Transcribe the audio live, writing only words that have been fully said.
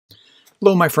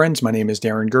Hello, my friends. My name is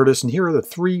Darren Gerdes, and here are the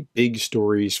three big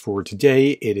stories for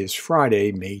today. It is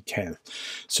Friday, May 10th.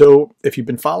 So, if you've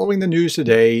been following the news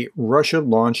today, Russia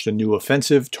launched a new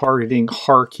offensive targeting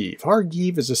Kharkiv.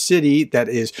 Kharkiv is a city that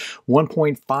is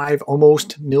 1.5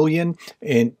 almost million,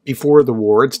 and before the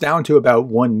war, it's down to about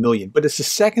 1 million. But it's the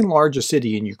second largest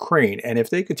city in Ukraine, and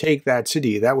if they could take that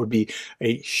city, that would be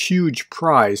a huge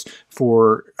prize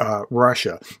for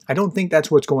Russia. I don't think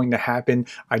that's what's going to happen.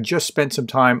 I just spent some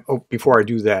time before I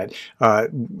do that.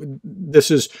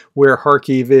 This is where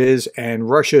Kharkiv is, and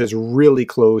Russia is really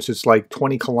close. It's like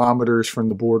 20 kilometers from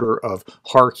the border of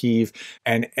Kharkiv,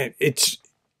 and it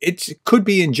could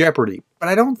be in jeopardy. But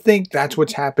I don't think that's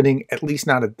what's happening, at least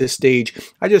not at this stage.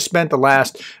 I just spent the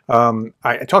last,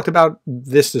 I talked about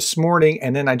this morning,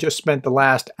 and then I just spent the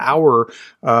last hour,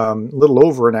 a little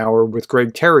over an hour, with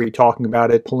Greg Terry talking about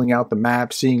it, pulling out the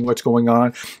map, seeing what's going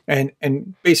on. And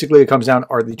basically it comes down,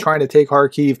 are they trying to take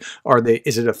Kharkiv?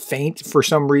 Is it a feint for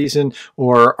some reason?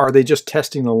 Or are they just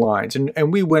testing the lines?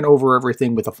 And we went over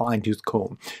everything with a fine-tooth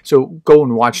comb. So go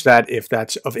and watch that if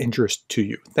that's of interest to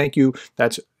you. Thank you.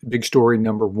 That's big story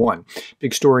number one.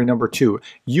 Big story number two,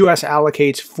 U.S.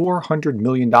 allocates $400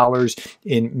 million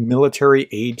in military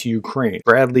aid to Ukraine.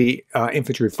 Bradley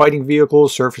infantry fighting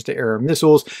vehicles, surface-to-air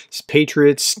missiles,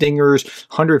 Patriots, Stingers,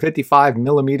 155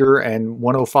 millimeter and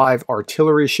 105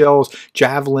 artillery shells,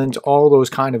 javelins, all those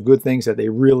kind of good things that they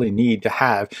really need to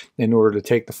have in order to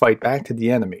take the fight back to the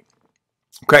enemy.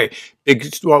 Okay,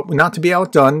 well, not to be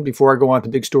outdone, before I go on to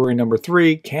big story number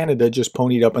three, Canada just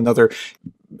ponied up another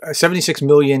 76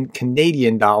 million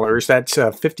Canadian dollars. That's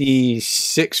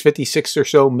 56 or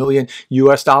so million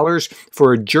US dollars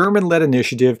for a German-led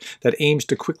initiative that aims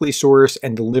to quickly source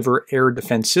and deliver air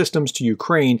defense systems to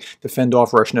Ukraine to fend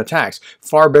off Russian attacks.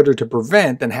 Far better to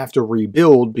prevent than have to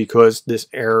rebuild, because this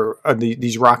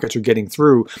these rockets are getting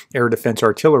through air defense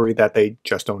artillery that they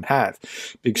just don't have.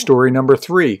 Big story number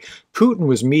three, Putin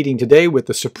was meeting today with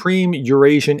the Supreme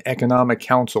Eurasian Economic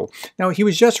Council. Now, he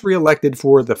was just reelected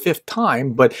for the 5th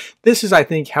time, but this is, I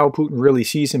think, how Putin really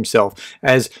sees himself,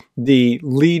 as the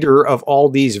leader of all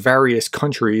these various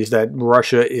countries that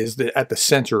Russia is at the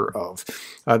center of.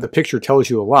 The picture tells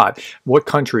you a lot. What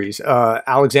countries?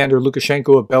 Alexander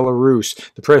Lukashenko of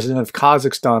Belarus, the president of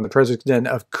Kazakhstan, the president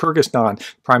of Kyrgyzstan,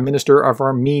 prime minister of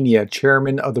Armenia,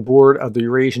 chairman of the board of the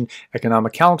Eurasian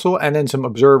Economic Council, and then some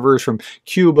observers from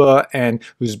Cuba and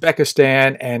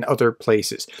Uzbekistan and other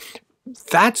places.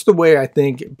 That's the way I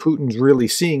think Putin's really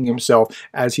seeing himself,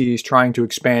 as he's trying to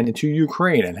expand into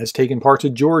Ukraine and has taken parts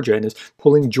of Georgia and is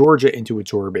pulling Georgia into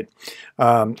its orbit,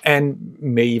 and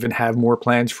may even have more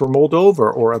plans for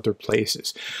Moldova or other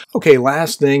places. Okay,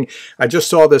 last thing, I just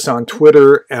saw this on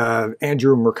Twitter.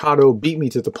 Andrew Mercado beat me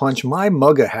to the punch. My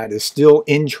MUGA hat is still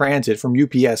in transit from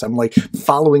UPS. I'm like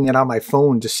following it on my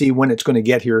phone to see when it's going to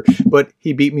get here, but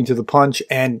he beat me to the punch,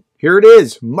 and here it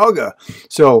is, MUGA.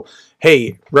 So,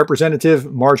 hey,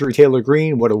 Representative Marjorie Taylor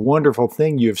Greene, what a wonderful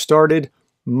thing you have started.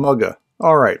 MUGA.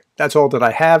 All right, that's all that I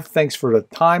have. Thanks for the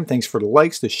time. Thanks for the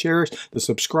likes, the shares, the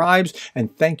subscribes,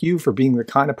 and thank you for being the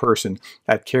kind of person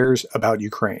that cares about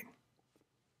Ukraine.